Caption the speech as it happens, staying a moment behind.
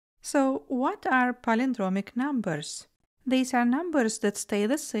So, what are palindromic numbers? These are numbers that stay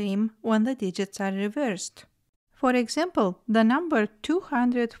the same when the digits are reversed. For example, the number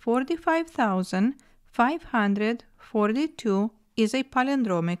 245,542 is a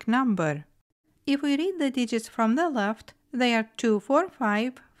palindromic number. If we read the digits from the left, they are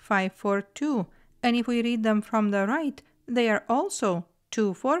 245,542, and if we read them from the right, they are also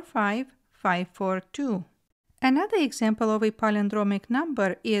 245,542. Another example of a palindromic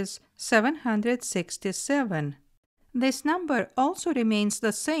number is 767. This number also remains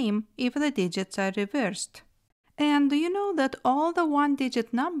the same if the digits are reversed. And do you know that all the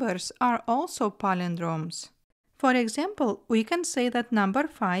one-digit numbers are also palindromes? For example, we can say that number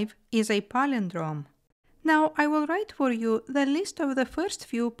 5 is a palindrome. Now I will write for you the list of the first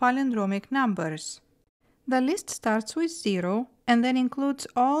few palindromic numbers. The list starts with 0 and then includes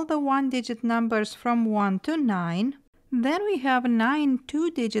all the one-digit numbers from 1 to 9. Then we have 9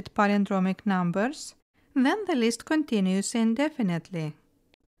 two-digit palindromic numbers. Then the list continues indefinitely.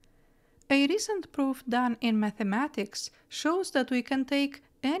 A recent proof done in mathematics shows that we can take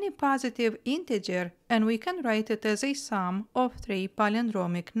any positive integer and we can write it as a sum of 3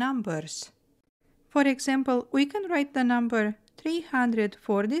 palindromic numbers. For example, we can write the number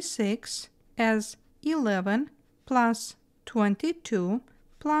 346 as 11 plus 22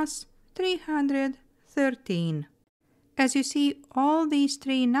 plus 313. As you see, all these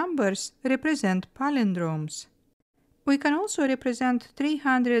three numbers represent palindromes. We can also represent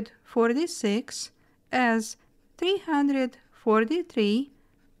 346 as 343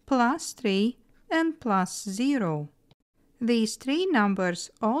 plus 3 and plus 0. These three numbers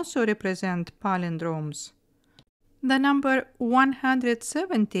also represent palindromes. The number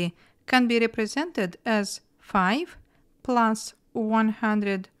 170 can be represented as 5 plus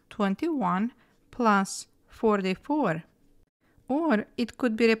 121 plus 44. Or it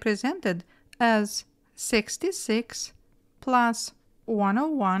could be represented as 66 plus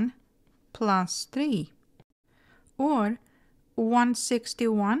 101 plus 3. Or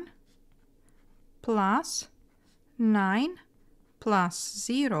 161 plus 9 plus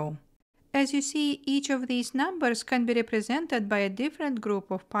 0. As you see, each of these numbers can be represented by a different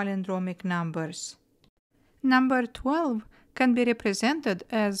group of palindromic numbers. Number 12 can be represented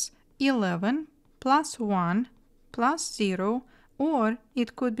as 11 plus 1 plus 0, or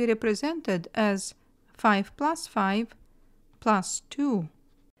it could be represented as 5 plus 5 plus 2.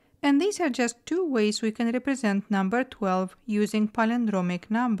 And these are just two ways we can represent number 12 using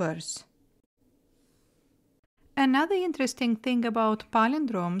palindromic numbers. Another interesting thing about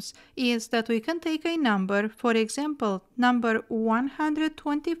palindromes is that we can take a number, for example, number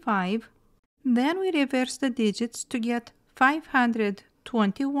 125, then we reverse the digits to get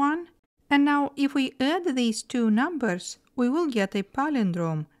 521, and now if we add these two numbers, we will get a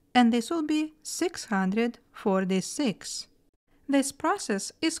palindrome, and this will be 646. This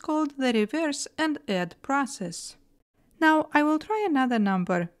process is called the reverse and add process. Now I will try another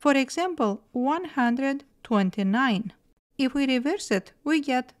number, for example, 129. If we reverse it, we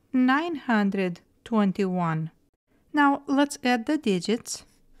get 921. Now let's add the digits.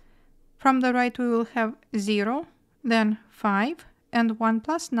 From the right we will have 0, then 5, and 1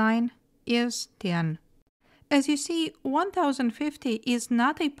 plus 9 is 10. As you see, 1050 is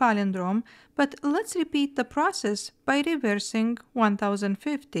not a palindrome, but let's repeat the process by reversing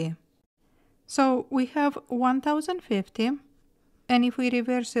 1050. So we have 1050, and if we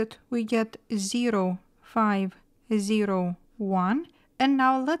reverse it, we get 0, 5, 0, 1, and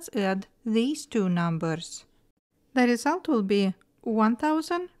now let's add these two numbers. The result will be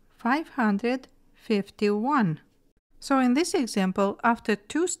 1551. So in this example, after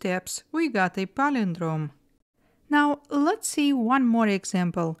two steps, we got a palindrome. Now let's see one more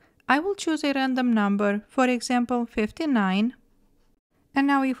example. I will choose a random number, for example 59. And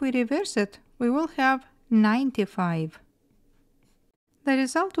now if we reverse it, we will have 95. The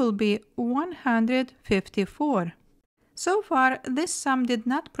result will be 154. So far, this sum did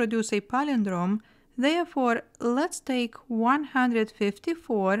not produce a palindrome, therefore let's take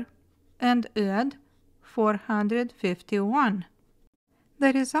 154 and add 451.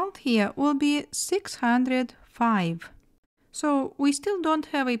 The result here will be 605. So we still don't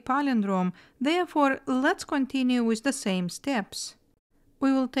have a palindrome, therefore let's continue with the same steps.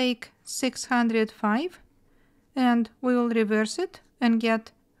 We will take 605 and we will reverse it and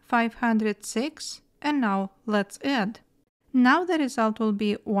get 506, and now let's add. Now the result will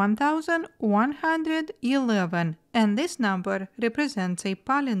be 1111, and this number represents a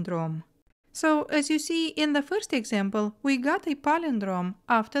palindrome. So as you see in the first example, we got a palindrome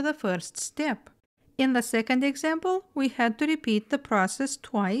after the first step. In the second example, we had to repeat the process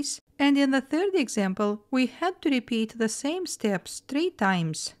twice, and in the third example, we had to repeat the same steps 3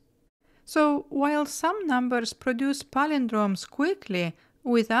 times. So, while some numbers produce palindromes quickly,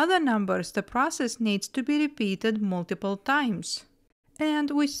 with other numbers the process needs to be repeated multiple times.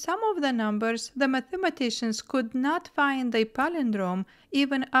 And with some of the numbers, the mathematicians could not find a palindrome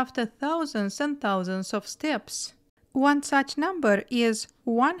even after thousands and thousands of steps. One such number is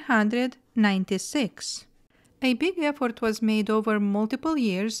 196. A big effort was made over multiple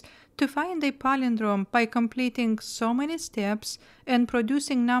years to find a palindrome by completing so many steps and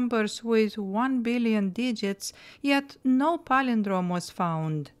producing numbers with 1 billion digits, yet no palindrome was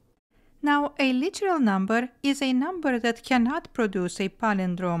found. Now, a Lychrel number is a number that cannot produce a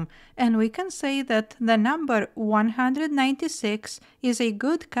palindrome, and we can say that the number 196 is a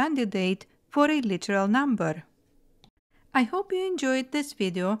good candidate for a Lychrel number. I hope you enjoyed this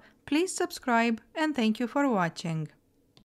video. Please subscribe and thank you for watching.